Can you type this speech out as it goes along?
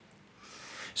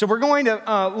So we're going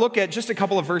to look at just a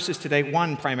couple of verses today,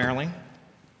 one primarily.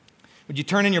 Would you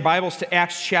turn in your Bibles to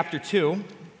Acts chapter 2?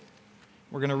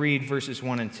 We're going to read verses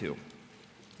 1 and 2.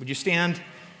 Would you stand,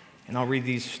 and I'll read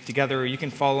these together, or you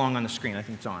can follow along on the screen. I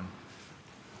think it's on.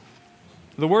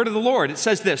 The word of the Lord, it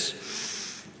says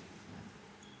this: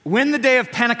 When the day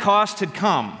of Pentecost had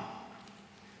come,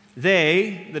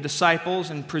 they, the disciples,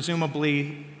 and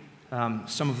presumably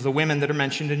some of the women that are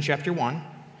mentioned in chapter 1,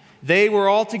 they were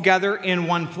all together in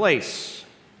one place.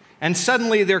 And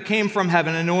suddenly there came from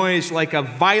heaven a noise like a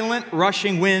violent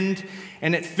rushing wind,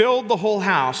 and it filled the whole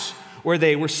house where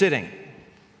they were sitting.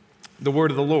 The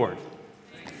word of the Lord.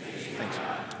 Thanks.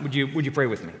 Would you pray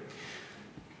with me?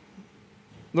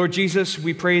 Lord Jesus,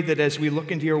 we pray that as we look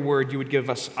into your word, you would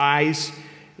give us eyes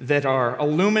that are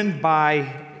illumined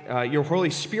by your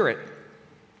Holy Spirit.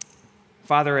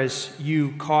 Father, as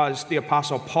you caused the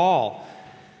Apostle Paul,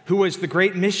 who was the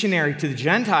great missionary to the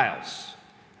Gentiles,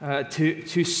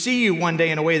 to see you one day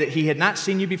in a way that he had not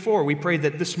seen you before. We pray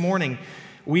that this morning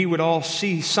we would all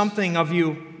see something of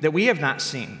you that we have not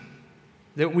seen,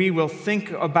 that we will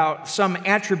think about some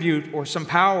attribute or some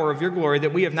power of your glory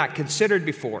that we have not considered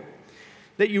before,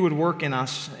 that you would work in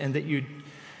us and that you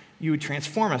would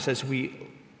transform us as we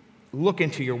look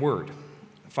into your word.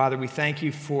 Father, we thank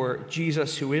you for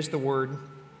Jesus, who is the word.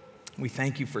 We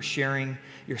thank you for sharing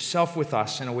yourself with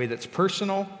us in a way that's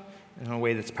personal and in a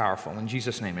way that's powerful. In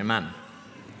Jesus' name, amen.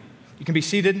 You can be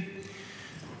seated.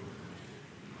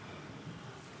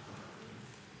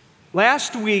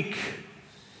 Last week,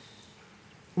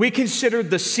 we considered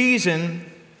the season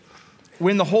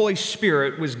when the Holy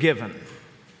Spirit was given.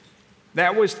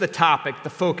 That was the topic, the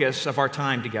focus of our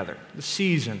time together, the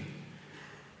season.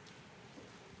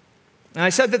 And I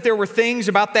said that there were things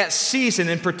about that season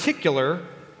in particular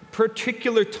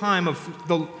time of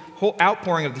the whole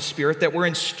outpouring of the Spirit that were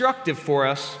instructive for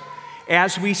us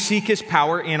as we seek His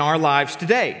power in our lives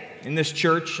today, in this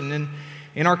church and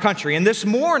in our country. And this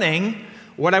morning,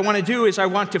 what I want to do is I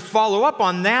want to follow up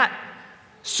on that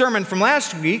sermon from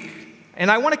last week, and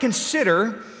I want to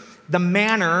consider the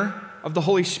manner of the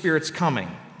Holy Spirit's coming,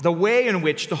 the way in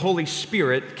which the Holy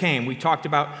Spirit came. We talked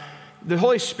about the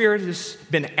Holy Spirit has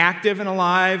been active and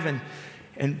alive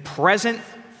and present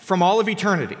from all of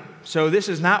eternity. So this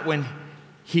is not when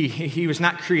he was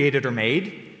not created or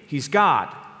made. He's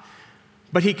God.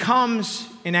 But he comes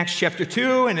in Acts chapter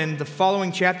 2 and in the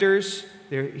following chapters,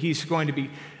 there's going to be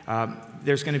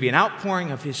an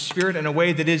outpouring of his Spirit in a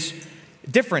way that is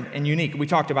different and unique. We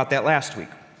talked about that last week.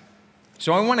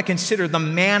 So I want to consider the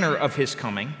manner of his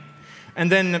coming. And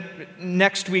then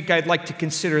next week, I'd like to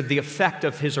consider the effect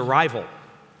of his arrival.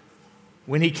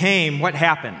 When he came, what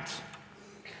happened?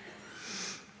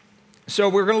 So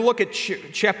we're going to look at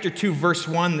chapter 2, verse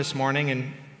 1 this morning.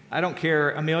 And I don't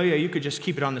care, Amelia, you could just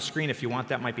keep it on the screen if you want.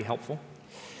 That might be helpful.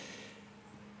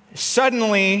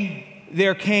 Suddenly,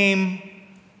 there came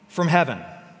from heaven.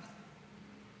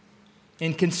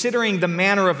 In considering the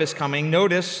manner of his coming,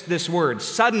 notice this word,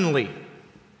 suddenly.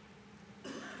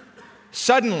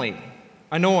 Suddenly,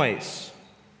 a noise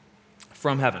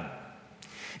from heaven.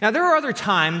 Now, there are other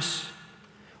times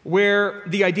where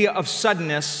the idea of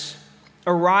suddenness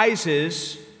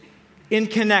arises in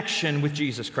connection with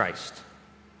Jesus Christ.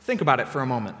 Think about it for a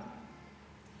moment.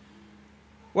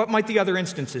 What might the other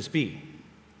instances be?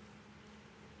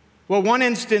 Well, one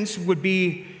instance would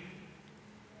be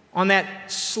on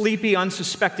that sleepy,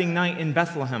 unsuspecting night in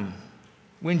Bethlehem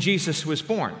when Jesus was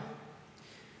born.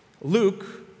 Luke,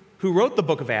 who wrote the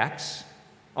book of Acts,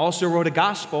 also wrote a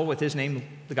gospel with his name,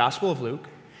 the Gospel of Luke.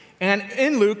 And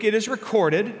in Luke, it is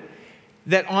recorded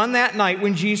that on that night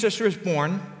when Jesus was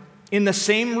born, in the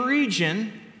same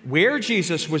region where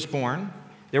Jesus was born,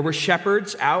 there were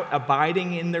shepherds out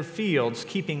abiding in their fields,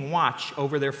 keeping watch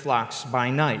over their flocks by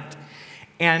night.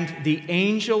 And the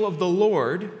angel of the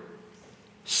Lord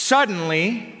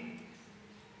suddenly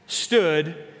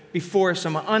stood before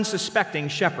some unsuspecting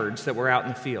shepherds that were out in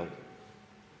the field.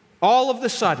 All of the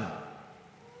sudden,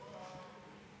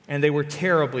 and they were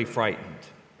terribly frightened.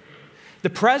 The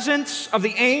presence of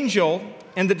the angel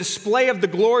and the display of the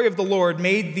glory of the Lord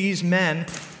made these men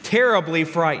terribly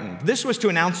frightened. This was to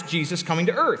announce Jesus coming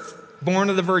to earth, born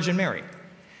of the Virgin Mary.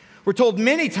 We're told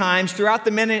many times throughout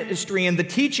the ministry and the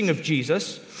teaching of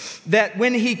Jesus that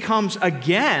when he comes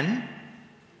again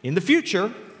in the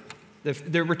future,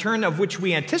 the return of which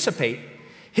we anticipate,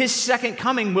 his second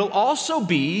coming will also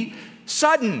be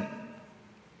sudden.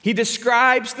 He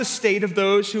describes the state of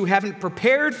those who haven't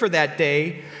prepared for that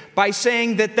day by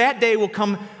saying that that day will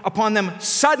come upon them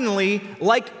suddenly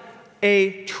like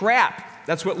a trap.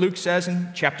 That's what Luke says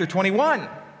in chapter 21.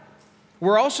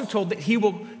 We're also told that he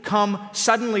will come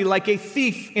suddenly like a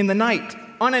thief in the night,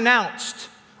 unannounced,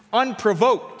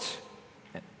 unprovoked.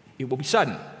 It will be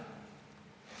sudden.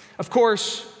 Of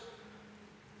course,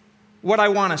 what I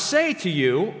want to say to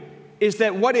you is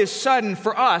that what is sudden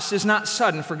for us is not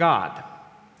sudden for God.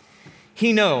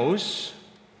 He knows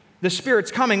the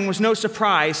Spirit's coming was no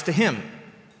surprise to him.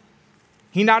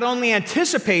 He not only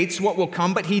anticipates what will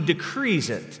come, but he decrees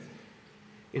it.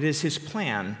 It is his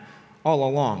plan all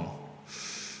along.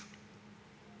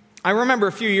 I remember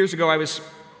a few years ago I was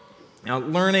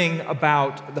learning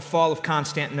about the fall of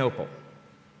Constantinople.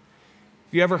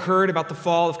 Have you ever heard about the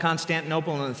fall of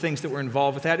Constantinople and the things that were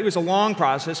involved with that? It was a long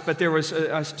process, but there was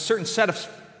a certain set of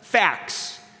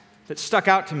facts that stuck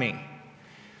out to me.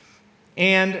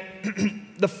 And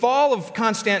the fall of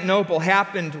Constantinople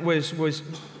happened was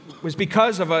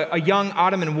because of a young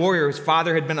Ottoman warrior. His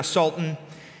father had been a sultan,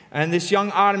 and this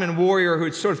young Ottoman warrior who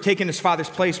had sort of taken his father's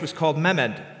place was called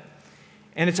Mehmed.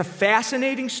 And it's a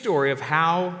fascinating story of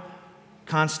how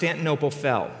Constantinople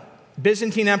fell.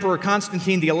 Byzantine Emperor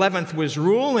Constantine XI was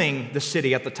ruling the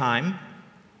city at the time,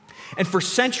 and for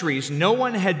centuries, no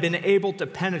one had been able to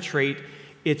penetrate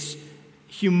its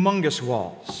humongous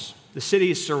walls. The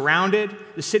city is surrounded.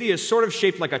 The city is sort of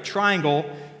shaped like a triangle.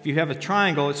 If you have a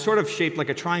triangle, it's sort of shaped like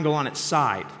a triangle on its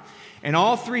side. And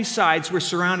all three sides were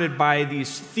surrounded by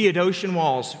these Theodosian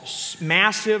walls,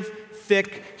 massive,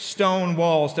 thick stone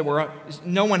walls that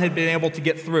no one had been able to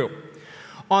get through.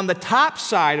 On the top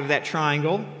side of that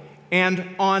triangle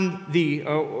and on the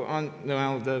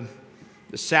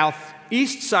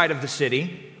southeast side of the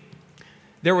city,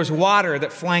 there was water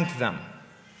that flanked them.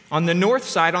 On the north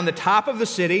side, on the top of the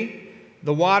city,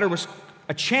 the water was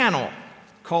a channel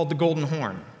called the Golden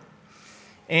Horn.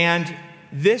 And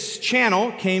this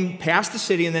channel came past the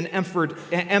city and then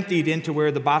emptied into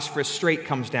where the Bosphorus Strait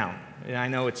comes down. And I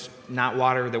know it's not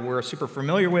water that we're super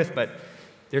familiar with, but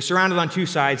they're surrounded on two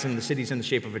sides and the city's in the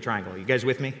shape of a triangle. You guys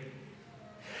with me?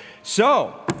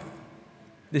 So,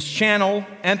 this channel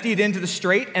emptied into the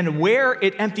strait, and where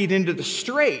it emptied into the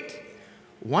strait,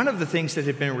 one of the things that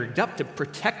had been rigged up to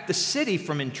protect the city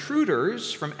from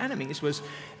intruders, from enemies, was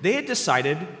they had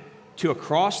decided to,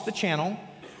 across the channel,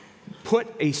 put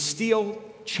a steel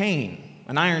chain,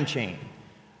 an iron chain,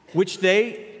 which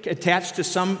they attached to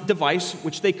some device,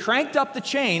 which they cranked up the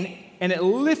chain, and it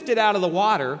lifted out of the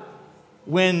water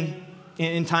when,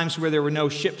 in times where there were no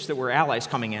ships that were allies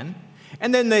coming in.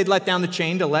 And then they'd let down the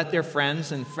chain to let their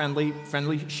friends and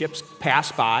friendly ships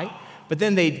pass by. But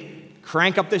then they'd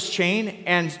crank up this chain,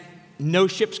 and no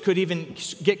ships could even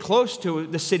get close to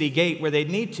the city gate where they'd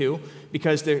need to,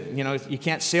 because you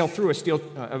can't sail through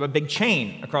a big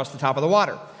chain across the top of the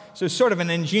water. So it's sort of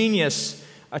an ingenious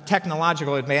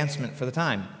technological advancement for the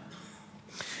time.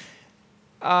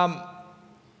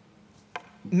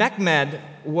 Mehmed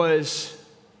was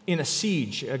in a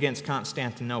siege against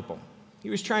Constantinople. He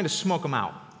was trying to smoke them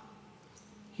out.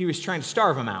 He was trying to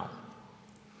starve them out.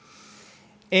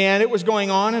 And it was going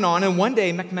on, and one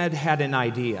day Mehmed had an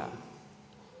idea.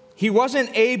 He wasn't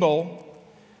able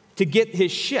to get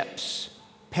his ships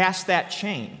past that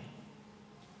chain.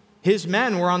 His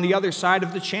men were on the other side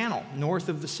of the channel, north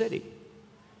of the city.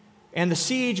 And the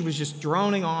siege was just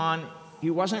droning on. He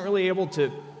wasn't really able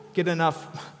to get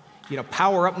enough,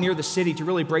 power up near the city to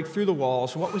really break through the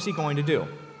walls. What was he going to do?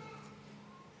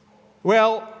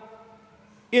 Well,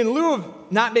 in lieu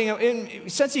of not being,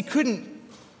 since he couldn't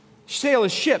sail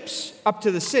his ships up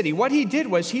to the city, what he did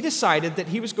was he decided that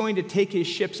he was going to take his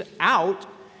ships out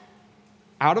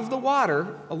of the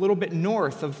water a little bit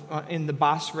north of in the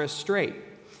Bosphorus Strait.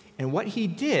 And what he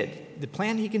did, the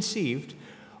plan he conceived,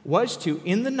 was to,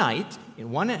 in the night,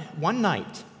 in one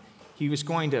night, he was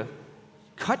going to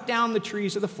cut down the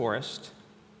trees of the forest.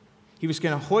 He was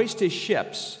going to hoist his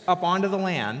ships up onto the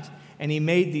land, and he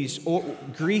made these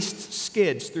greased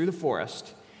skids through the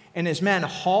forest. And his men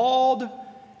hauled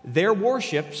their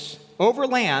warships over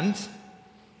land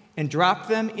and dropped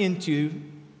them into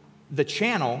the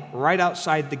channel right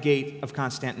outside the gate of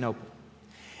Constantinople.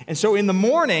 And so in the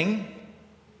morning,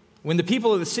 when the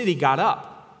people of the city got up,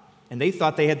 and they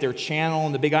thought they had their channel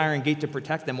and the big iron gate to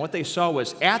protect them, what they saw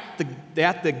was at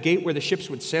the gate where the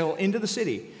ships would sail into the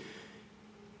city,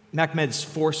 Mehmed's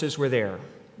forces were there.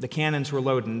 The cannons were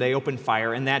loaded, and they opened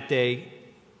fire. And that day,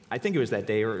 I think it was that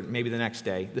day or maybe the next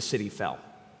day, the city fell.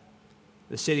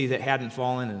 The city that hadn't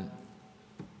fallen in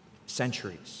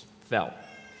centuries fell.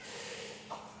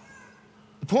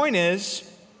 The point is,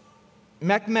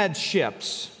 Mehmed's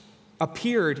ships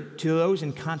appeared to those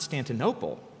in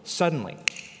Constantinople suddenly.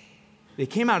 They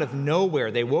came out of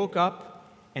nowhere. They woke up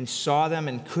and saw them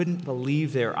and couldn't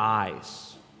believe their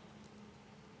eyes.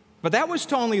 But that was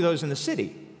to only those in the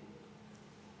city.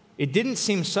 It didn't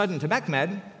seem sudden to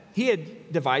Mechmed. He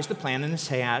had devised the plan in his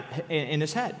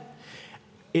head.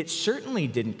 It certainly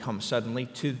didn't come suddenly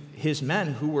to his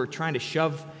men who were trying to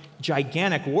shove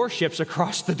gigantic warships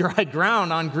across the dry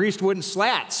ground on greased wooden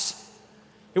slats.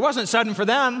 It wasn't sudden for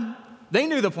them. They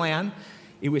knew the plan.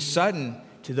 It was sudden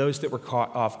to those that were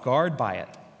caught off guard by it.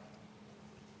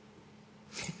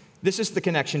 This is the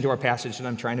connection to our passage that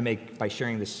I'm trying to make by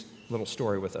sharing this little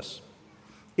story with us.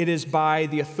 It is by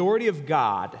the authority of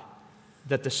God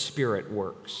that the Spirit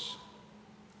works.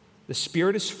 The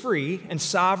Spirit is free and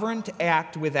sovereign to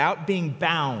act without being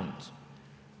bound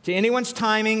to anyone's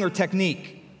timing or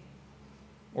technique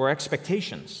or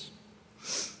expectations.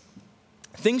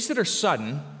 Things that are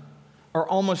sudden are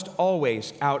almost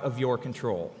always out of your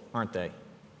control, aren't they?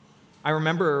 I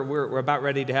remember we're about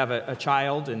ready to have a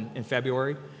child in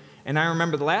February, and I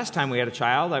remember the last time we had a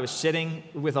child, I was sitting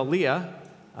with Aaliyah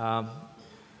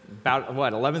about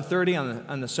 11:30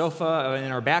 on the sofa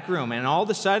in our back room, and all of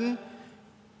a sudden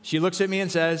she looks at me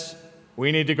and says,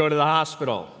 "We need to go to the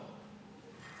hospital."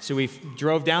 So we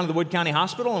drove down to the Wood County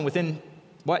Hospital, and within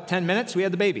 10 minutes we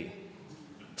had the baby.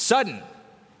 Sudden.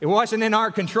 It wasn't in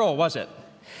our control, was it?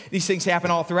 These things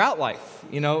happen all throughout life.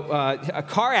 A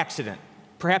car accident.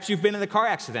 Perhaps you've been in a car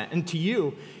accident, and to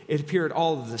you it appeared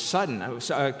all of a sudden.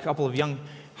 A couple of young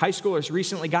high schoolers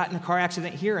recently got in a car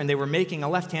accident here, and they were making a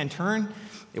left-hand turn.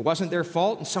 It wasn't their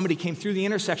fault, and somebody came through the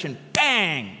intersection.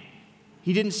 Bang!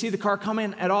 He didn't see the car come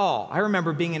in at all. I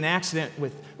remember being in an accident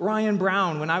with Ryan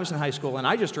Brown when I was in high school, and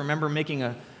I just remember making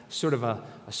a sort of a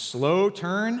slow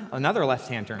turn, another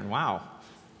left-hand turn. Wow.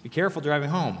 Be careful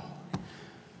driving home.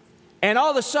 And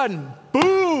all of a sudden,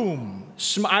 boom!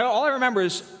 All I remember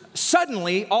is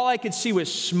suddenly all I could see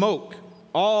was smoke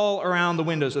all around the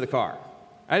windows of the car.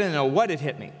 I didn't know what had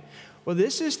hit me. Well,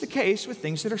 this is the case with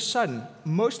things that are sudden.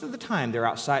 Most of the time,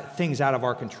 they're things out of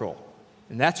our control.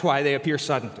 And that's why they appear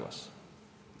sudden to us.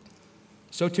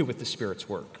 So too with the Spirit's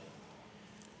work.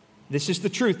 This is the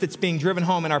truth that's being driven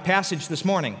home in our passage this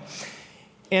morning.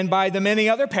 And by the many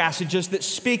other passages that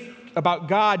speak about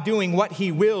God doing what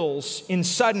He wills in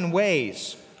sudden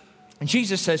ways. And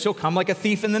Jesus says He'll come like a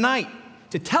thief in the night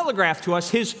to telegraph to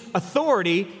us His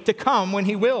authority to come when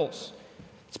He wills.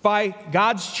 It's by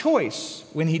God's choice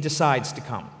when He decides to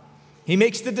come. He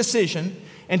makes the decision,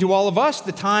 and to all of us,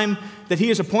 the time that He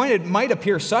has appointed might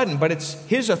appear sudden, but it's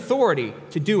His authority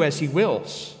to do as He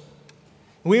wills.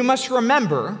 We must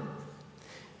remember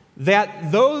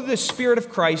that though the Spirit of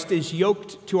Christ is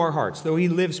yoked to our hearts, though He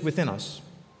lives within us,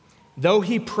 though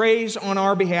He prays on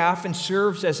our behalf and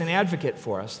serves as an advocate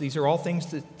for us, these are all things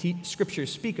that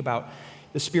Scriptures speak about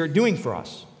the Spirit doing for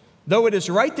us. Though it is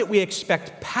right that we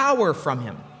expect power from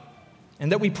Him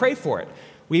and that we pray for it,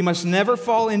 we must never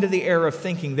fall into the error of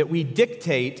thinking that we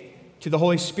dictate to the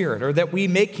Holy Spirit or that we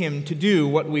make Him to do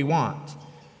what we want.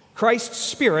 Christ's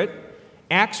Spirit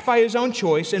acts by His own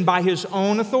choice and by His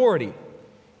own authority.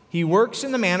 He works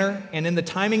in the manner and in the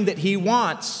timing that He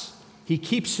wants. He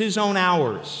keeps His own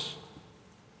hours.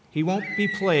 He won't be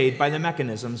played by the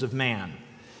mechanisms of man.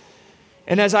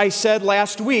 And as I said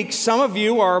last week, some of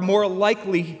you are more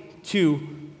likely to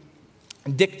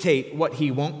dictate what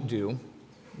He won't do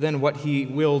than what He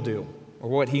will do or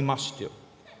what He must do.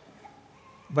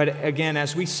 But again,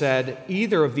 as we said,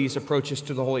 either of these approaches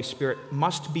to the Holy Spirit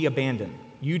must be abandoned.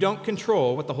 You don't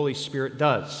control what the Holy Spirit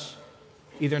does,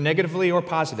 either negatively or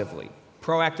positively,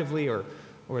 proactively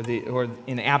or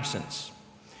in absence.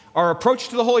 Our approach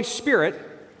to the Holy Spirit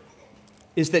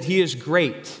is that He is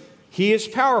great, He is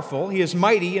powerful, He is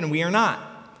mighty, and we are not.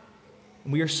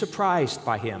 We are surprised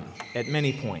by Him at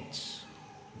many points.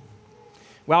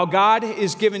 While the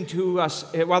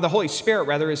Holy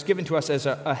Spirit is given to us as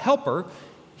a helper,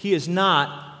 He is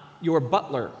not your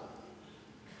butler.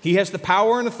 He has the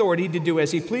power and authority to do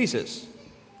as He pleases.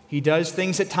 He does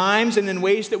things at times and in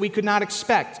ways that we could not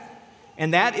expect.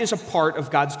 And that is a part of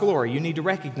God's glory. You need to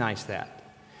recognize that.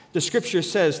 The Scripture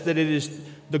says that it is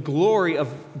the glory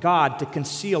of God to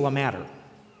conceal a matter.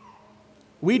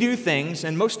 We do things,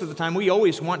 and most of the time we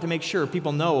always want to make sure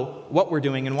people know what we're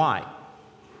doing and why.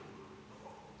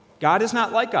 God is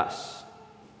not like us.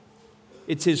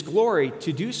 It's His glory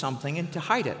to do something and to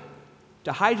hide it,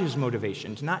 to hide His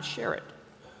motivation, to not share it.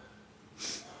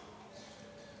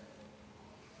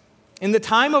 In the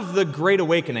time of the Great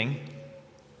Awakening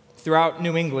throughout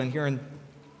New England, here in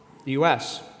the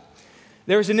U.S.,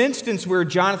 there was an instance where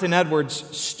Jonathan Edwards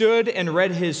stood and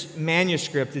read his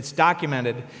manuscript. It's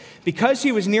documented. Because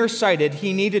he was nearsighted,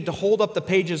 he needed to hold up the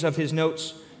pages of his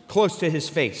notes close to his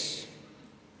face.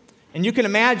 And you can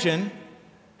imagine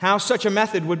how such a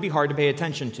method would be hard to pay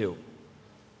attention to.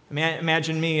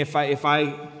 Imagine me if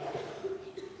I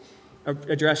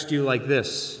addressed you like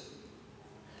this.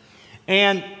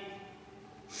 And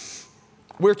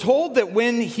we're told that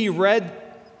when he read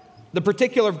the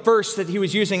particular verse that he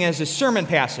was using as his sermon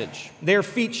passage, their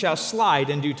feet shall slide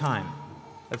in due time.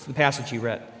 That's the passage he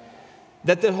read.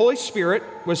 That the Holy Spirit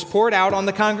was poured out on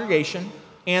the congregation,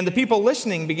 and the people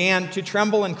listening began to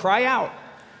tremble and cry out.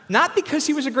 Not because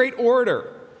he was a great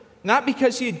orator, not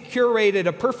because he had curated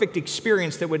a perfect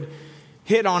experience that would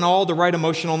hit on all the right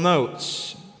emotional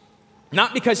notes,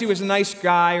 not because he was a nice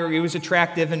guy or he was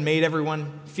attractive and made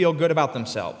everyone feel good about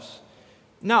themselves.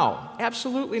 No,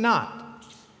 absolutely not.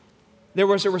 There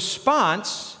was a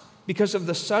response because of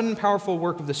the sudden powerful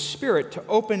work of the Spirit to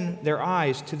open their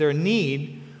eyes to their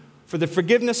need for the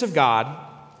forgiveness of God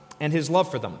and his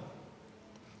love for them.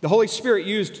 The Holy Spirit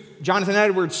used Jonathan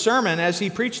Edwards' sermon as he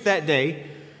preached that day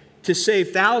to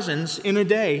save thousands in a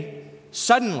day,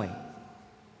 suddenly.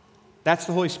 That's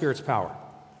the Holy Spirit's power.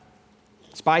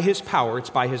 It's by his power, it's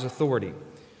by his authority.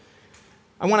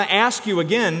 I want to ask you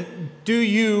again, do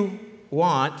you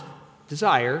want,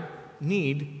 desire,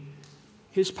 need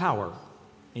his power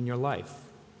in your life?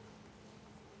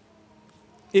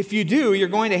 If you do, you're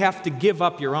going to have to give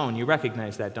up your own. You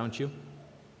recognize that, don't you?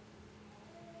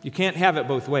 You can't have it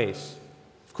both ways.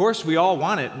 Of course, we all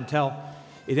want it until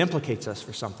it implicates us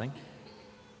for something.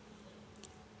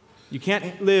 You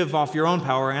can't live off your own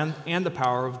power and the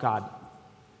power of God.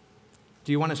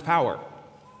 Do you want his power?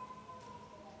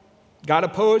 God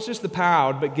opposes the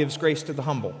proud but gives grace to the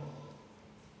humble.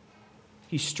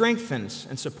 He strengthens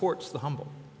and supports the humble.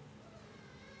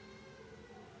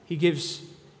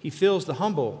 He fills the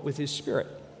humble with his Spirit.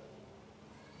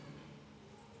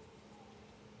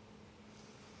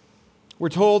 We're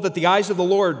told that the eyes of the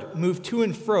Lord move to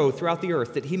and fro throughout the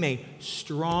earth, that he may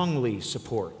strongly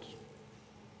support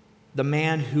the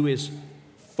man who is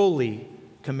fully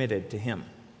committed to him.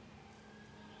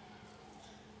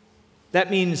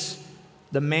 That means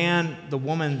the man, the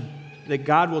woman that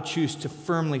God will choose to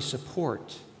firmly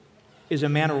support is a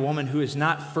man or woman who is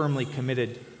not firmly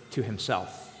committed to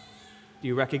himself. Do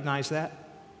you recognize that?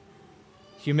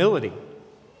 Humility.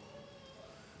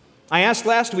 I asked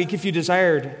last week if you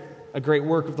desired a great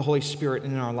work of the Holy Spirit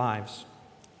in our lives.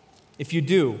 If you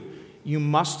do, you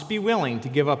must be willing to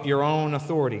give up your own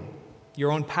authority, your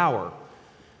own power,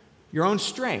 your own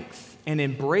strength, and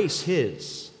embrace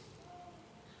his.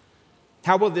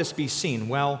 How will this be seen?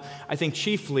 Well, I think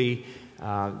chiefly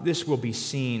this will be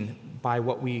seen by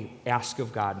what we ask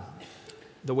of God,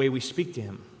 the way we speak to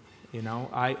him. You know,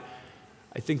 I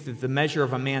think that the measure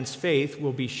of a man's faith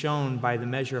will be shown by the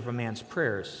measure of a man's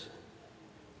prayers.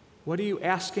 What are you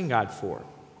asking God for?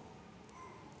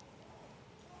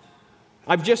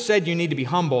 I've just said you need to be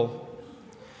humble,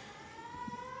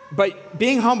 but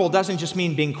being humble doesn't just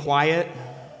mean being quiet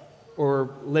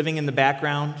or living in the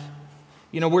background.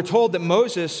 You know, we're told that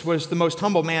Moses was the most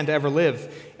humble man to ever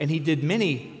live, and he did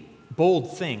many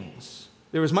bold things.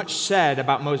 There was much said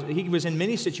about Moses. He was in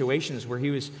many situations where he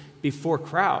was before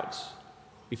crowds,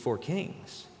 before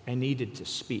kings, and needed to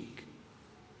speak.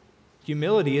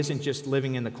 Humility isn't just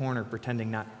living in the corner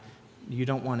pretending you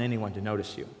don't want anyone to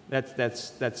notice you.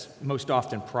 That's most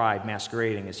often pride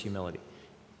masquerading as humility.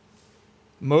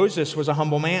 Moses was a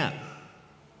humble man,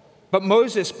 but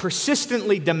Moses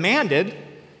persistently demanded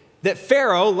that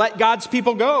Pharaoh let God's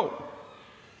people go.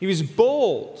 He was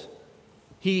bold.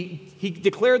 He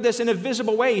declared this in a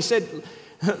visible way. He said,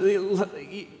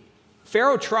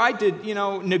 Pharaoh tried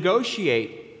to,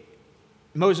 negotiate.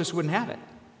 Moses wouldn't have it.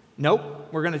 Nope,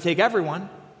 we're going to take everyone,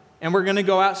 and we're going to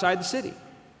go outside the city.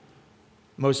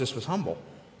 Moses was humble.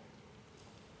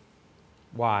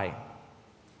 Why?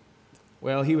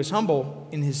 Well, he was humble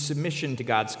in his submission to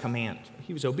God's command.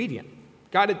 He was obedient.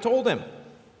 God had told him,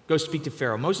 go speak to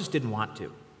Pharaoh. Moses didn't want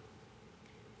to.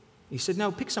 He said,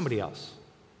 no, pick somebody else.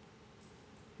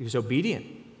 He was obedient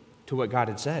to what God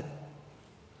had said.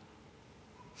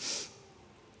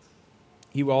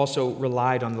 He also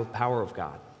relied on the power of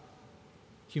God.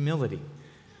 Humility.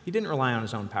 He didn't rely on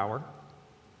his own power.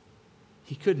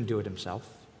 He couldn't do it himself.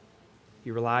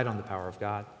 He relied on the power of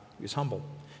God. He was humble.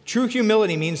 True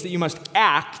humility means that you must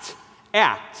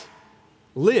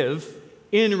live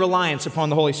in reliance upon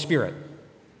the Holy Spirit,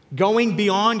 going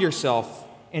beyond yourself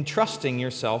and trusting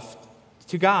yourself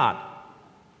to God.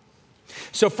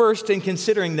 So first, in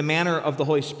considering the manner of the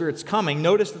Holy Spirit's coming,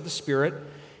 notice that the Spirit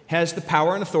has the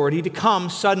power and authority to come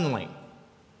suddenly.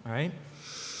 All right?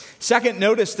 Second,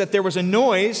 notice that there was a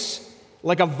noise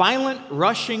like a violent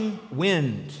rushing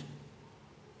wind.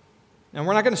 Now,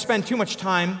 we're not going to spend too much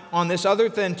time on this other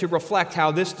than to reflect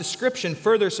how this description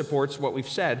further supports what we've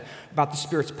said about the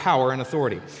Spirit's power and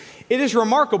authority. It is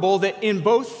remarkable that in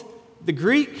both the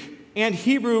Greek and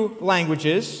Hebrew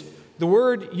languages, the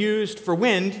word used for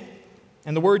wind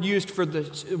and the word used for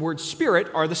the word spirit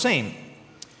are the same.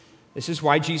 This is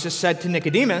why Jesus said to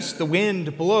Nicodemus, "The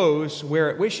wind blows where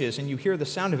it wishes, and you hear the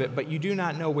sound of it, but you do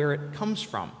not know where it comes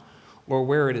from or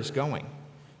where it is going.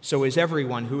 So is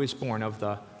everyone who is born of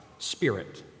the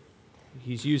Spirit."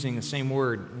 He's using the same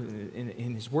word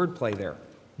in his wordplay there,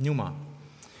 pneuma.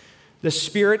 The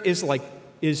Spirit is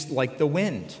like the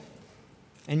wind.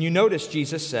 And you notice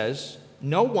Jesus says,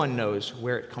 no one knows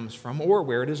where it comes from or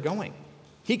where it is going.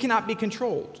 He cannot be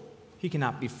controlled. He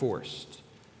cannot be forced.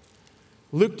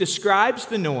 Luke describes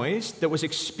the noise that was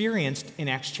experienced in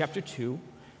Acts chapter 2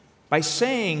 by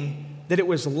saying that it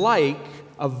was like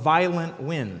a violent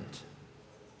wind.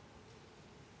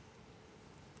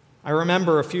 I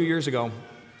remember a few years ago,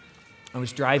 I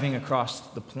was driving across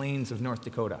the plains of North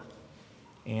Dakota.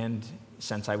 And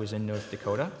since I was in North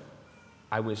Dakota,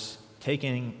 I was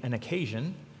taking an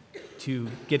occasion to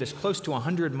get as close to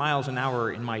 100 miles an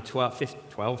hour in my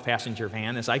 12-passenger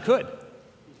van as I could.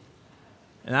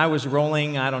 And I was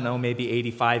rolling, maybe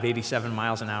 85, 87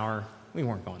 miles an hour. We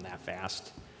weren't going that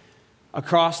fast.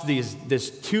 Across this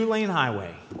 2-lane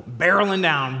highway, barreling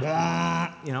down,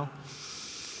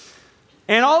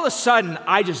 And all of a sudden,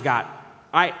 I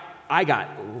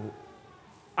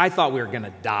thought we were going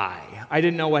to die. I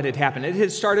didn't know what had happened. It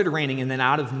had started raining, and then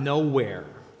out of nowhere,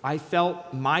 I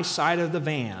felt my side of the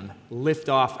van lift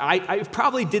off. I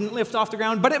probably didn't lift off the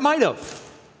ground, but it might have.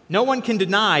 No one can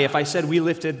deny if I said we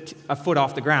lifted a foot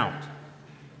off the ground.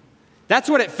 That's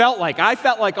what it felt like. I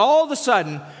felt like all of a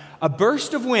sudden, a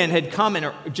burst of wind had come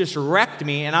and just wrecked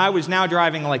me, and I was now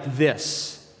driving like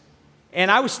this.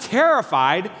 And I was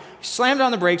terrified, slammed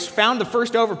on the brakes, found the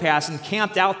first overpass, and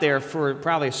camped out there for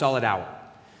probably a solid hour.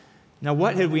 Now,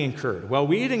 what had we incurred? Well,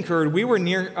 we were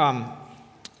near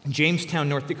Jamestown,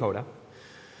 North Dakota,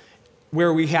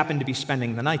 where we happened to be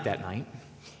spending the night that night.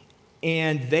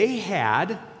 And they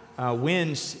had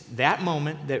winds that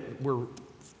moment that were,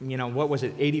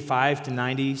 85 to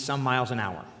 90 some miles an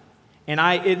hour. And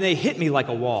they hit me like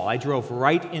a wall. I drove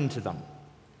right into them.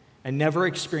 I never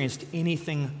experienced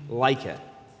anything like it.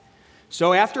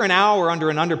 So after an hour under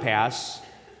an underpass,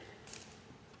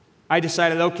 I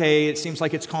decided, okay, it seems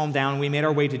like it's calmed down. We made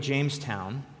our way to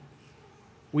Jamestown.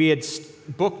 We had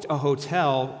booked a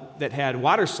hotel that had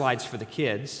water slides for the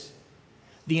kids.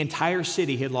 The entire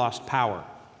city had lost power.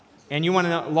 And you want to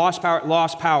know, lost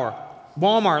power.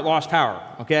 Walmart lost power,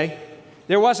 okay?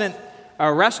 There wasn't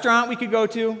a restaurant we could go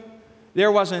to.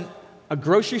 There wasn't a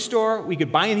grocery store we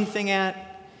could buy anything at.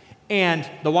 And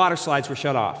the water slides were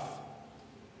shut off.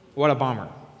 What a bummer.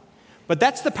 But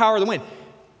that's the power of the wind.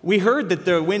 We heard that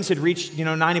the winds had reached,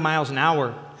 90 miles an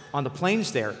hour on the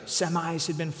plains there. Semis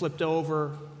had been flipped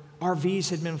over. RVs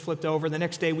had been flipped over. The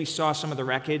next day we saw some of the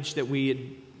wreckage that we had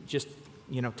just,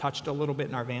 touched a little bit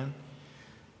in our van.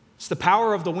 It's the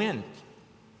power of the wind.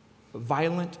 A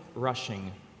violent,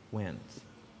 rushing wind.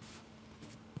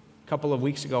 A couple of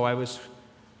weeks ago, I was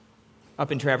up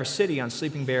in Traverse City on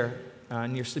Sleeping Bear,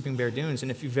 near Sleeping Bear Dunes,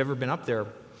 and if you've ever been up there,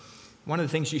 one of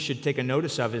the things you should take a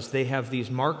notice of is they have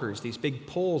these markers, these big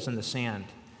poles in the sand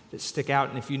that stick out,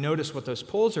 and if you notice what those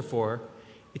poles are for,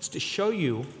 it's to show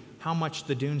you how much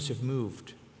the dunes have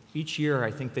moved. Each year,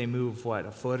 I think they move,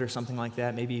 a foot or something like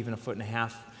that, maybe even a foot and a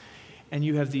half, and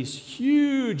you have these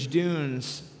huge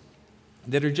dunes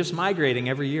that are just migrating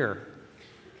every year,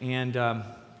 and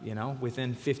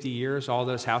within 50 years, all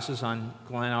those houses up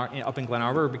in Glen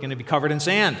Arbor are going to be covered in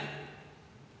sand.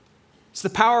 It's the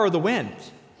power of the wind.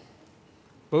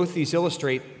 Both these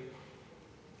illustrate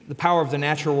the power of the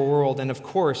natural world, and of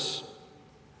course,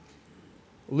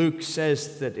 Luke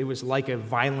says that it was like a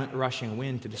violent rushing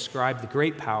wind to describe the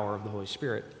great power of the Holy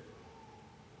Spirit.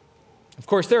 Of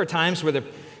course, there are times where the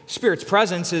Spirit's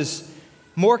presence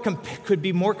could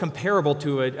be more comparable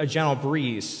to a gentle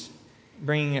breeze,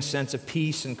 bringing a sense of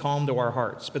peace and calm to our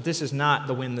hearts. But this is not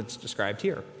the wind that's described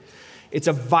here. It's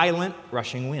a violent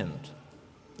rushing wind.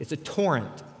 It's a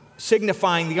torrent,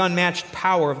 signifying the unmatched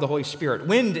power of the Holy Spirit.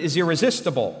 Wind is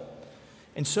irresistible,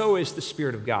 and so is the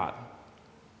Spirit of God.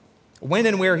 When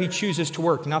and where he chooses to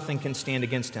work, nothing can stand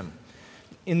against him.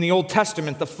 In the Old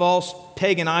Testament, the false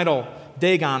pagan idol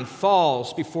Dagon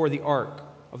falls before the ark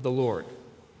of the Lord.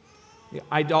 The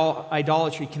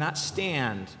idolatry cannot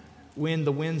stand when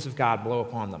the winds of God blow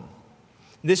upon them.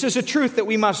 This is a truth that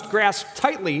we must grasp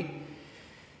tightly,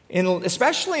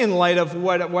 especially in light of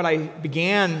what I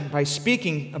began by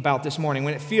speaking about this morning,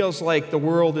 when it feels like the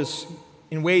world is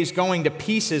in ways going to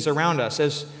pieces around us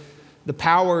as the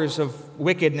powers of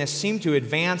wickedness seem to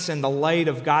advance and the light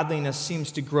of godliness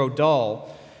seems to grow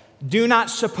dull, do not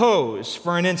suppose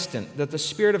for an instant that the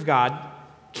Spirit of God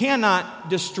cannot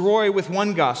destroy with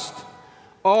one gust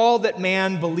all that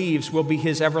man believes will be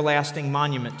his everlasting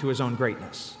monument to his own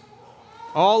greatness.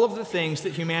 All of the things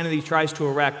that humanity tries to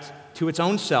erect to its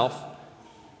own self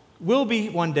will be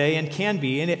one day and can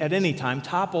be at any time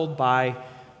toppled by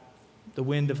the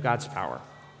wind of God's power.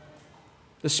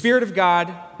 The Spirit of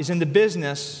God is in the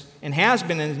business and has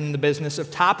been in the business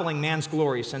of toppling man's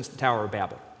glory since the Tower of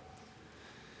Babel.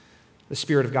 The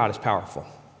Spirit of God is powerful.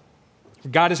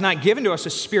 God has not given to us a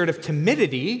spirit of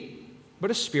timidity,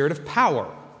 but a spirit of power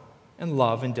and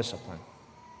love and discipline.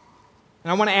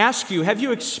 And I want to ask you, have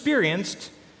you experienced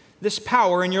this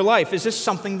power in your life? Is this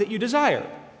something that you desire?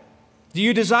 Do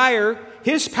you desire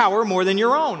His power more than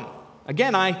your own?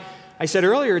 Again, I said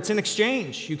earlier, it's an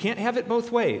exchange. You can't have it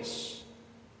both ways.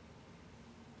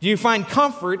 Do you find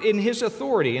comfort in His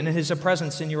authority and in His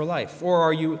presence in your life? Or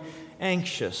are you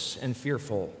anxious and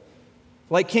fearful?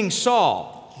 Like King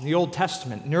Saul in the Old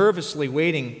Testament, nervously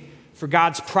waiting for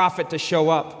God's prophet to show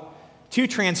up, too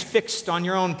transfixed on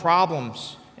your own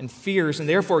problems and fears, and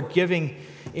therefore giving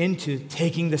into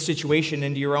taking the situation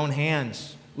into your own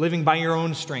hands, living by your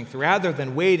own strength, rather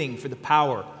than waiting for the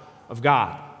power of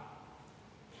God.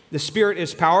 The Spirit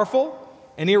is powerful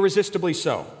and irresistibly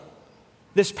so.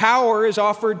 This power is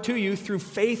offered to you through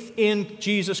faith in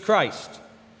Jesus Christ.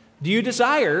 Do you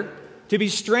desire to be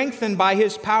strengthened by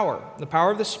His power, the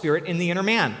power of the Spirit in the inner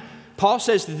man? Paul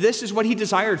says this is what he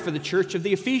desired for the church of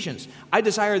the Ephesians. I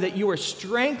desire that you are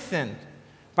strengthened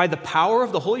by the power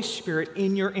of the Holy Spirit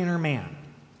in your inner man.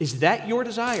 Is that your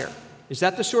desire? Is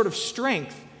that the sort of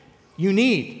strength you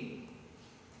need?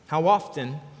 How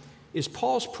often is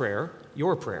Paul's prayer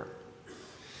your prayer?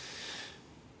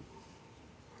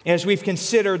 As we've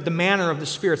considered the manner of the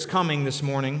Spirit's coming this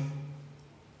morning,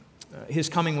 His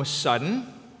coming was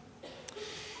sudden.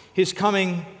 His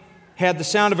coming had the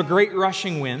sound of a great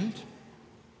rushing wind.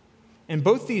 And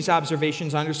both these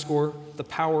observations underscore the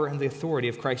power and the authority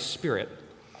of Christ's Spirit.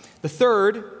 The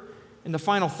third and the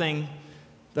final thing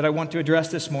that I want to address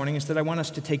this morning is that I want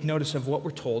us to take notice of what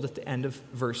we're told at the end of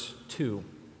verse 2.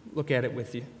 Look at it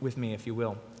with me, if you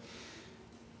will.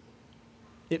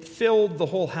 It filled the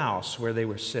whole house where they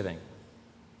were sitting.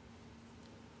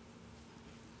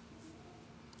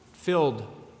 Filled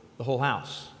the whole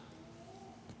house.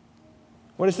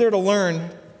 What is there to learn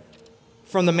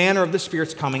from the manner of the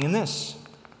Spirit's coming in this?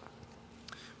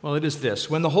 Well, it is this.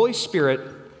 When the Holy Spirit,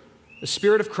 the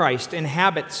Spirit of Christ,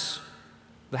 inhabits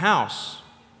the house,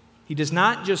 He does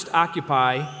not just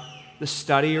occupy the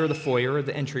study or the foyer or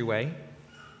the entryway.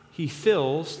 He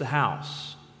fills the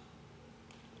house.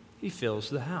 He fills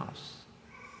the house.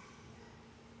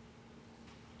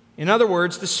 In other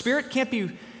words, the Spirit can't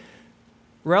be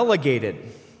relegated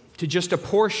to just a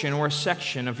portion or a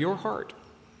section of your heart.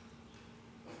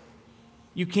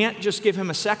 You can't just give Him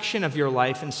a section of your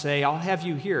life and say, I'll have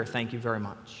you here, thank you very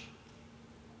much.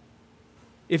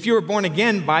 If you are born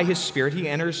again by His Spirit, He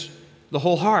enters the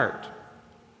whole heart,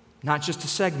 not just a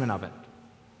segment of it.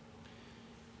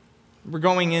 We're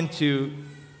going into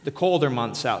the colder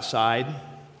months outside,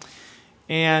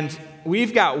 and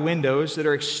we've got windows that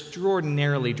are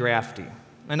extraordinarily drafty,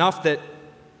 enough that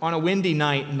on a windy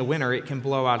night in the winter, it can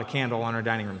blow out a candle on our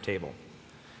dining room table.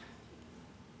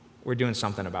 We're doing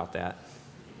something about that.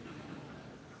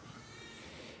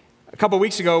 A couple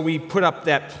weeks ago, we put up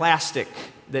that plastic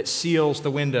that seals the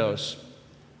windows.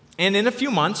 And in a few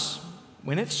months,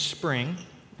 when it's spring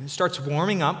and it starts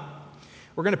warming up,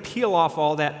 we're going to peel off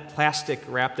all that plastic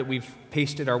wrap that we've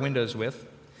pasted our windows with.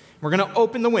 We're going to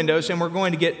open the windows and we're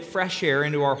going to get fresh air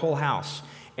into our whole house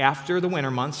after the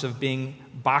winter months of being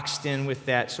boxed in with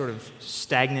that sort of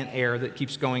stagnant air that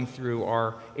keeps going through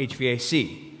our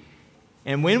HVAC.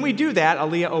 And when we do that,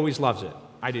 Aaliyah always loves it.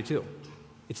 I do too.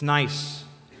 It's nice.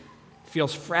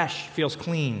 Feels fresh, feels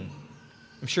clean.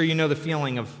 I'm sure you know the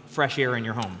feeling of fresh air in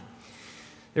your home.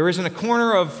 There isn't a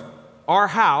corner of our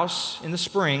house in the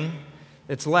spring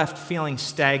that's left feeling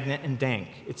stagnant and dank.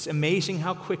 It's amazing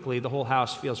how quickly the whole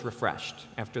house feels refreshed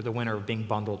after the winter of being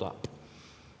bundled up.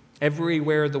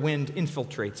 Everywhere the wind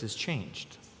infiltrates is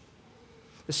changed.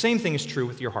 The same thing is true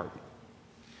with your heart.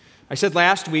 I said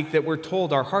last week that we're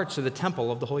told our hearts are the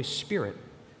temple of the Holy Spirit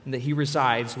and that He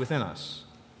resides within us.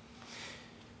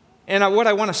 And what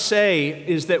I want to say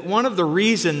is that one of the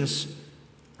reasons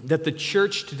that the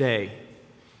church today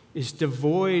is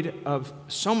devoid of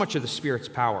so much of the Spirit's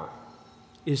power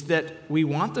is that we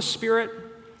want the Spirit,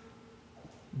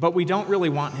 but we don't really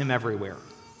want Him everywhere.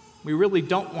 We really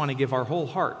don't want to give our whole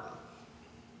heart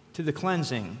to the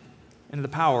cleansing and the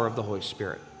power of the Holy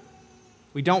Spirit.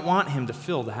 We don't want him to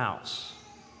fill the house.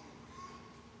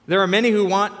 There are many who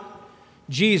want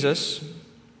Jesus,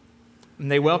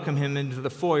 and they welcome him into the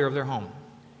foyer of their home,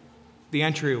 the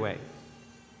entryway.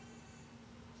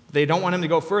 They don't want him to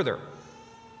go further.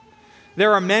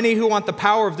 There are many who want the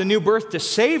power of the new birth to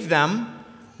save them,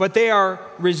 but they are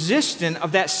resistant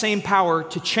of that same power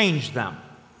to change them.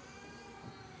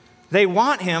 They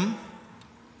want him,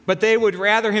 but they would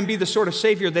rather him be the sort of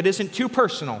Savior that isn't too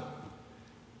personal,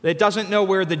 that doesn't know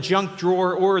where the junk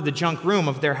drawer or the junk room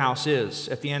of their house is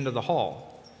at the end of the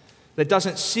hall, that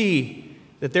doesn't see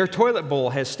that their toilet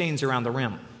bowl has stains around the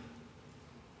rim.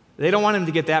 They don't want him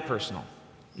to get that personal.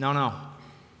 No.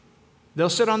 They'll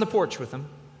sit on the porch with him.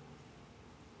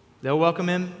 They'll welcome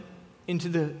him into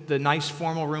the nice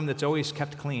formal room that's always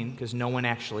kept clean because no one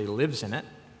actually lives in it.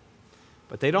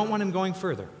 But they don't want him going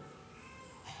further.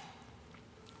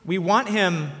 We want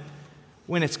him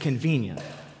when it's convenient.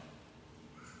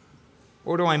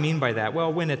 What do I mean by that?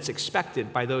 Well, when it's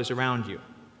expected by those around you.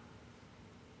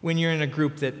 When you're in a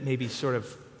group that maybe sort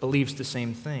of believes the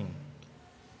same thing.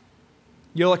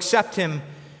 You'll accept him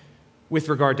with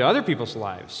regard to other people's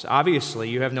lives. Obviously,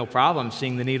 you have no problem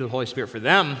seeing the need of the Holy Spirit for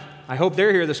them. I hope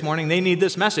they're here this morning. They need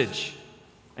this message.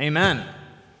 Amen.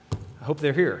 I hope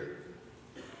they're here.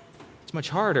 It's much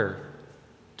harder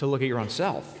to look at your own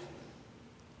self.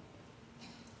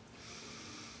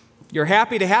 You're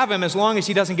happy to have him as long as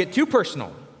he doesn't get too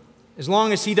personal, as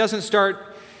long as he doesn't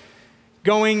start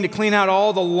going to clean out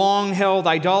all the long-held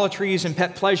idolatries and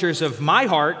pet pleasures of my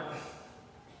heart.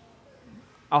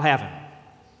 I'll have him.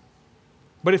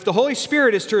 But if the Holy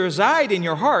Spirit is to reside in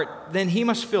your heart, then he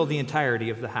must fill the entirety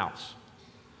of the house.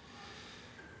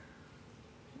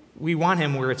 We want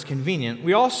him where it's convenient.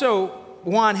 We also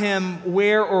want him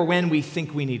where or when we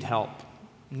think we need help.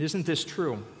 And isn't this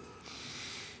true?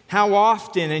 How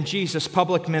often in Jesus'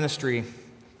 public ministry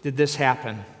did this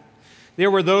happen? There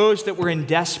were those that were in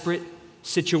desperate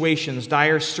situations,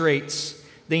 dire straits.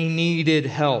 They needed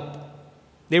help.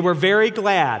 They were very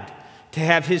glad to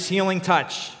have his healing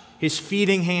touch, his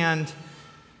feeding hand.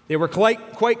 They were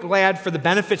quite glad for the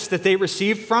benefits that they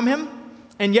received from him.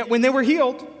 And yet when they were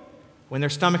healed, when their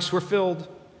stomachs were filled,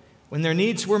 when their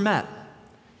needs were met,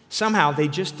 somehow they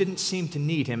just didn't seem to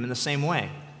need him in the same way.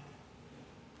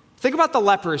 Think about the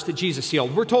lepers that Jesus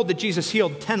healed. We're told that Jesus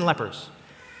healed 10 lepers.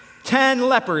 10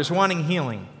 lepers wanting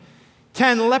healing.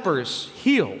 10 lepers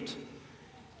healed.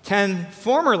 10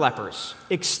 former lepers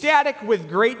ecstatic with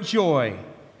great joy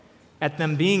at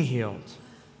them being healed.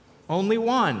 Only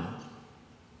one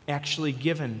actually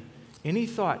given any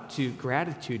thought to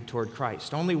gratitude toward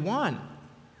Christ. Only one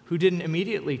who didn't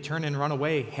immediately turn and run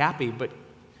away happy, but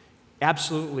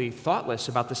absolutely thoughtless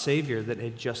about the Savior that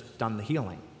had just done the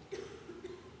healing.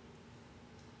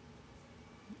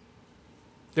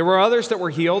 There were others that were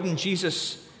healed, and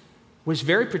Jesus was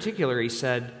very particular. He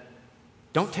said,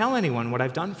 "Don't tell anyone what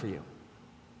I've done for you."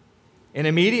 And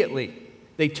immediately,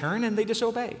 they turn and they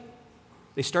disobey.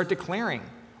 They start declaring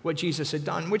what Jesus had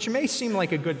done, which may seem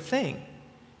like a good thing.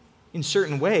 In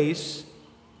certain ways,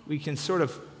 we can sort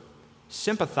of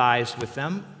sympathize with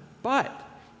them, but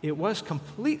it was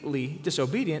completely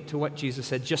disobedient to what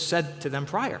Jesus had just said to them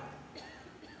prior.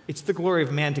 It's the glory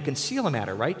of man to conceal a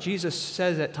matter, right? Jesus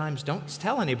says at times, "Don't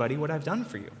tell anybody what I've done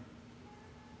for you."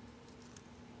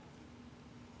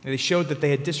 And they showed that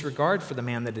they had disregard for the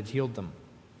man that had healed them.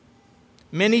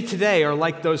 Many today are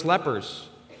like those lepers.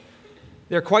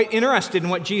 They're quite interested in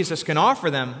what Jesus can offer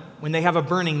them when they have a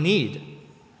burning need.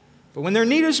 But when their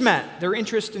need is met, their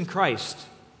interest in Christ,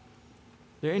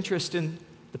 their interest in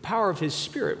the power of his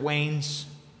Spirit wanes,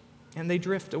 and they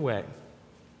drift away.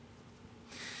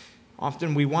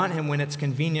 Often we want him when it's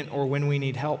convenient or when we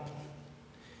need help.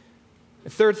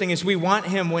 The third thing is we want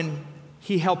him when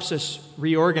he helps us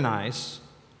reorganize,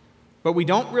 but we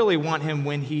don't really want him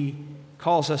when he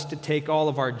calls us to take all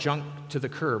of our junk to the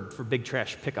curb for big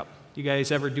trash pickup. You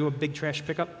guys ever do a big trash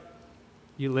pickup?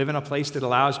 You live in a place that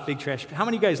allows big trash. How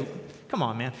many of you guys, come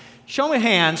on, man. Show me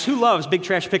hands who loves big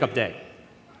trash pickup day.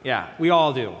 Yeah, we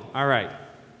all do. All right.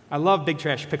 I love big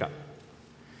trash pickup.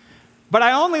 But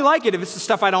I only like it if it's the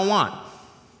stuff I don't want.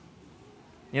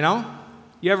 You know?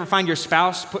 You ever find your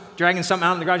spouse dragging something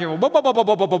out in the garage? You're like,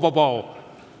 whoa.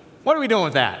 What are we doing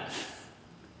with that?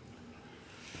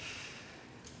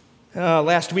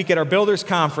 Last week at our Builders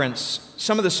Conference,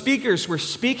 some of the speakers were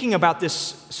speaking about this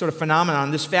sort of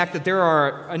phenomenon, this fact that there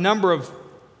are a number of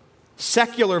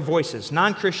secular voices,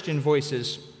 non-Christian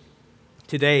voices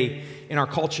today in our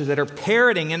culture that are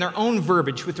parroting in their own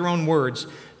verbiage, with their own words,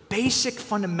 basic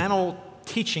fundamental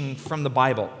teaching from the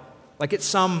Bible. Like it's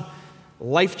some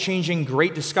life-changing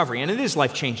great discovery, and it is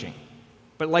life-changing,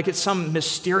 but like it's some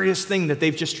mysterious thing that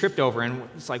they've just tripped over, and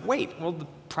it's like, wait, well, the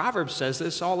Proverbs says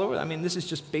this all over. I mean, this is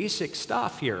just basic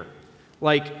stuff here.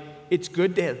 Like, it's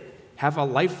good to have a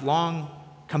lifelong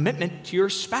commitment to your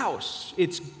spouse.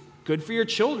 It's good for your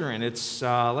children. It's,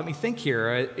 let me think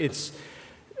here, it's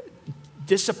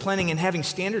disciplining and having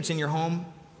standards in your home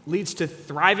leads to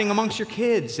thriving amongst your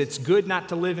kids. It's good not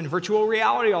to live in virtual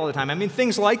reality all the time. I mean,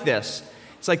 things like this.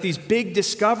 It's like these big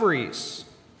discoveries.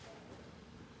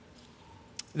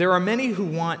 There are many who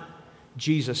want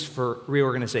Jesus for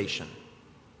reorganization.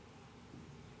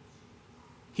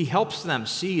 He helps them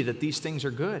see that these things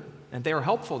are good and they are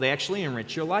helpful. They actually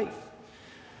enrich your life.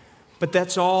 But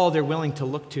that's all they're willing to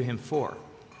look to him for.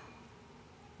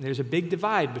 There's a big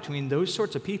divide between those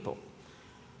sorts of people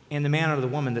and the man or the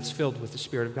woman that's filled with the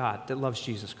Spirit of God, that loves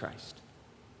Jesus Christ.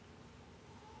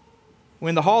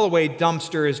 When the haul-away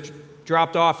dumpster is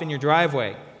dropped off in your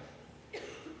driveway,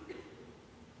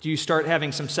 do you start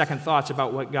having some second thoughts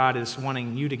about what God is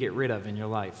wanting you to get rid of in your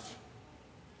life?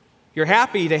 You're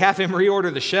happy to have him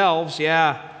reorder the shelves.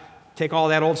 Yeah, take all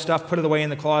that old stuff, put it away in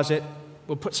the closet.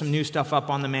 We'll put some new stuff up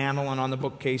on the mantle and on the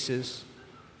bookcases.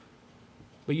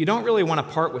 But you don't really want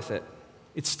to part with it.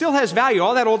 It still has value,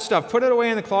 all that old stuff. Put it away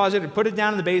in the closet, or put it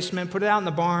down in the basement, put it out in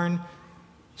the barn.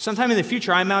 Sometime in the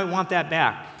future, I might want that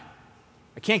back.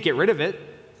 I can't get rid of it.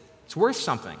 It's worth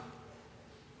something.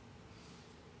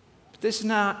 But this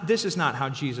is not how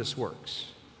Jesus works.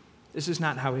 This is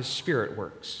not how his Spirit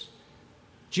works.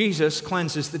 Jesus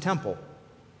cleanses the temple.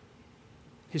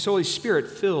 His Holy Spirit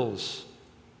fills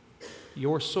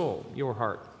your soul, your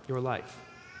heart, your life.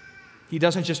 He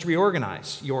doesn't just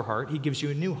reorganize your heart, he gives you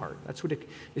a new heart. That's what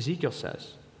Ezekiel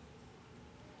says.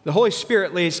 The Holy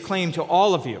Spirit lays claim to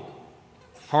all of you,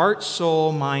 heart,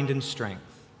 soul, mind, and strength.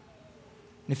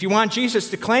 And if you want Jesus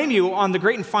to claim you on the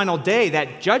great and final day,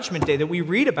 that judgment day that we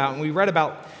read about and we read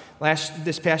about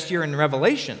this past year in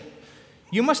Revelation,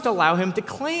 you must allow him to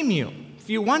claim you. If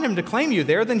you want him to claim you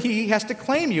there, then he has to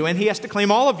claim you, and he has to claim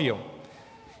all of you.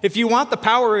 If you want the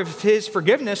power of his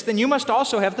forgiveness, then you must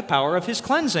also have the power of his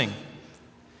cleansing.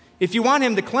 If you want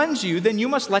him to cleanse you, then you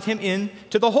must let him in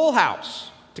to the whole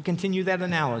house, to continue that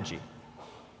analogy.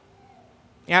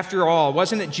 After all,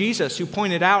 wasn't it Jesus who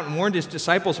pointed out and warned his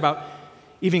disciples about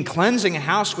even cleansing a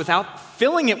house without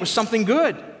filling it with something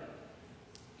good?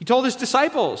 He told his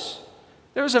disciples,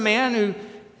 there was a man who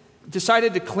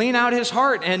decided to clean out his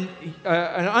heart, and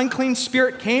an unclean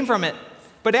spirit came from it.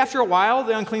 But after a while,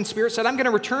 the unclean spirit said, I'm going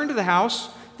to return to the house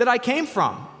that I came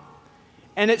from.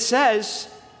 And it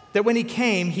says that when he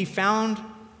came, he found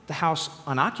the house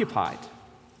unoccupied,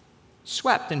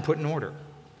 swept and put in order.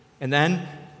 And then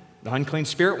the unclean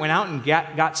spirit went out and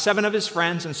got 7 of his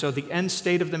friends, and so the end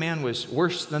state of the man was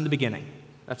worse than the beginning.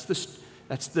 That's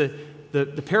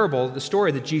the parable, the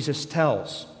story that Jesus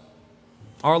tells.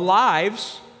 Our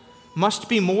lives must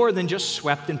be more than just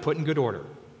swept and put in good order.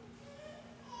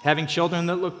 Having children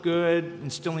that look good,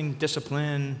 instilling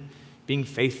discipline, being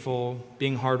faithful,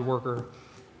 being a hard worker.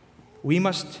 We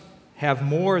must have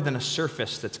more than a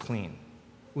surface that's clean.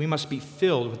 We must be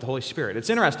filled with the Holy Spirit. It's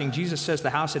interesting, Jesus says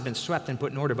the house had been swept and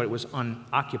put in order, but it was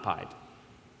unoccupied.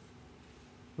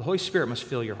 The Holy Spirit must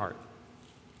fill your heart.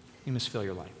 He must fill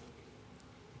your life.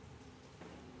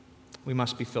 We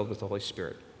must be filled with the Holy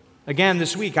Spirit. Again,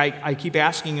 this week, I keep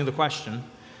asking you the question,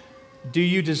 do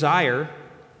you desire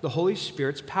the Holy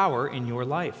Spirit's power in your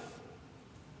life?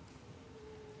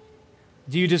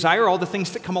 Do you desire all the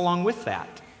things that come along with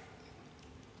that?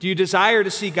 Do you desire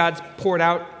to see God poured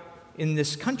out in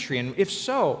this country? And if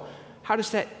so, how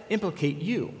does that implicate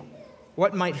you?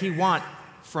 What might he want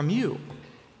from you?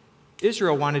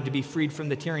 Israel wanted to be freed from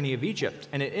the tyranny of Egypt,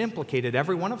 and it implicated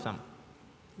every one of them.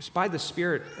 It was by the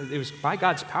Spirit, it was by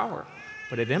God's power,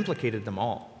 but it implicated them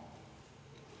all.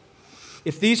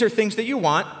 If these are things that you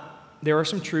want, there are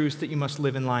some truths that you must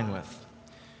live in line with.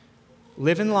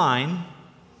 Live in line,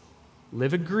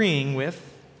 live agreeing with,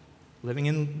 living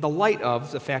in the light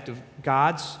of the fact of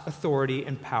God's authority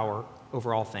and power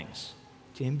over all things.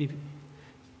 To him be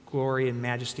glory and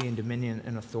majesty and dominion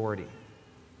and authority.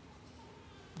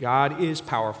 God is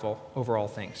powerful over all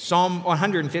things. Psalm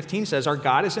 115 says, our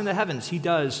God is in the heavens. He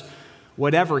does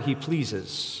whatever he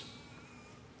pleases.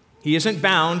 He isn't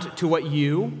bound to what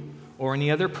you or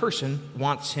any other person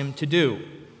wants him to do.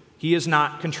 He is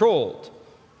not controlled.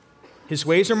 His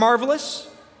ways are marvelous,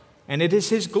 and it is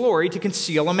his glory to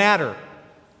conceal a matter.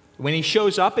 When he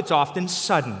shows up, it's often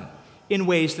sudden, in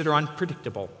ways that are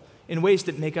unpredictable, in ways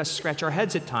that make us scratch our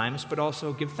heads at times, but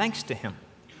also give thanks to him.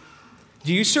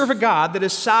 Do you serve a God that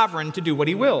is sovereign to do what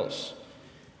he wills?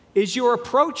 Is your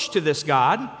approach to this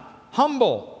God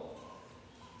humble?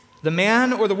 The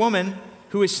man or the woman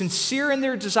who is sincere in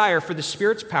their desire for the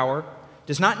Spirit's power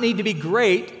does not need to be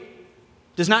great,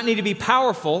 does not need to be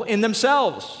powerful in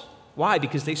themselves. Why?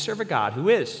 Because they serve a God who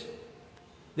is.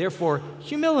 Therefore,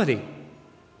 humility.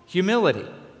 Humility.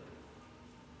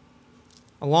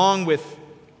 Along with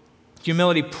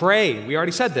humility, pray. We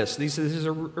already said this. This is a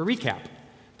recap.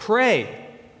 Pray.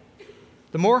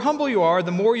 The more humble you are,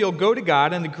 the more you'll go to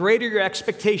God, and the greater your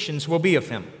expectations will be of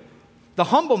Him. The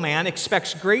humble man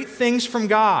expects great things from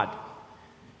God.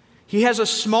 He has a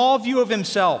small view of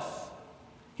himself.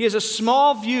 He has a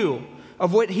small view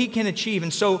of what he can achieve.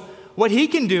 And so what he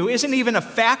can do isn't even a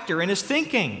factor in his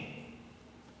thinking.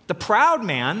 The proud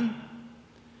man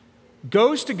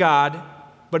goes to God,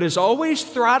 but is always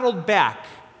throttled back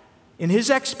in his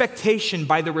expectation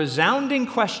by the resounding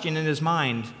question in his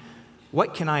mind,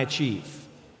 what can I achieve?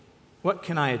 What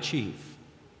can I achieve?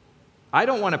 I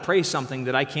don't want to pray something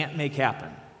that I can't make happen.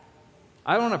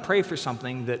 I don't want to pray for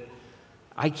something that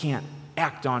I can't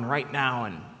act on right now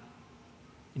and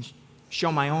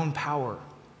show my own power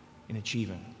in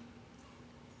achieving.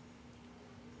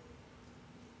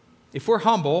 If we're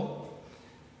humble,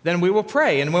 then we will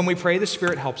pray. And when we pray, the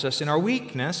Spirit helps us in our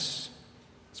weakness.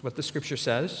 That's what the Scripture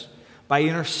says, by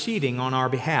interceding on our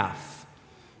behalf.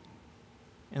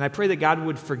 And I pray that God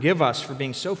would forgive us for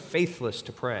being so faithless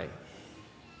to pray,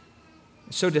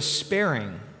 so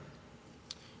despairing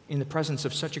in the presence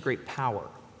of such a great power.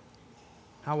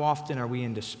 How often are we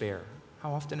in despair?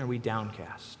 How often are we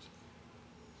downcast?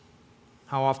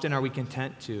 How often are we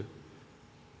content to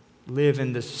live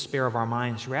in the despair of our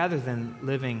minds rather than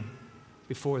living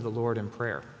before the Lord in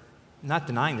prayer? Not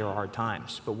denying there are hard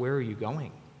times, but where are you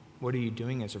going? What are you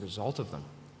doing as a result of them?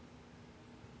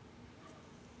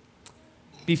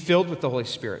 Be filled with the Holy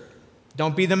Spirit.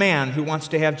 Don't be the man who wants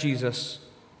to have Jesus,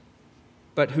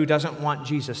 but who doesn't want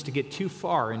Jesus to get too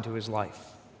far into his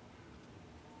life.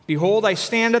 Behold, I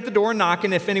stand at the door and knock,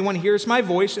 and if anyone hears my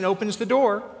voice and opens the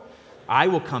door, I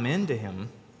will come in to him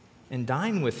and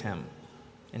dine with him,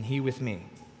 and he with me.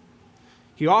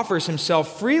 He offers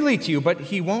himself freely to you, but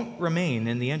he won't remain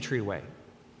in the entryway.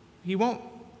 He won't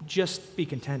just be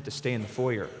content to stay in the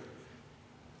foyer.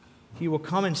 He will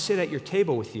come and sit at your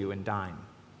table with you and dine.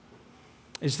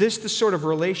 Is this the sort of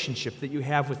relationship that you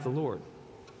have with the Lord?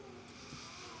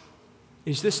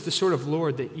 Is this the sort of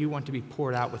Lord that you want to be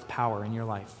poured out with power in your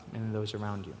life and in those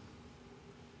around you?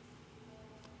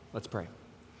 Let's pray.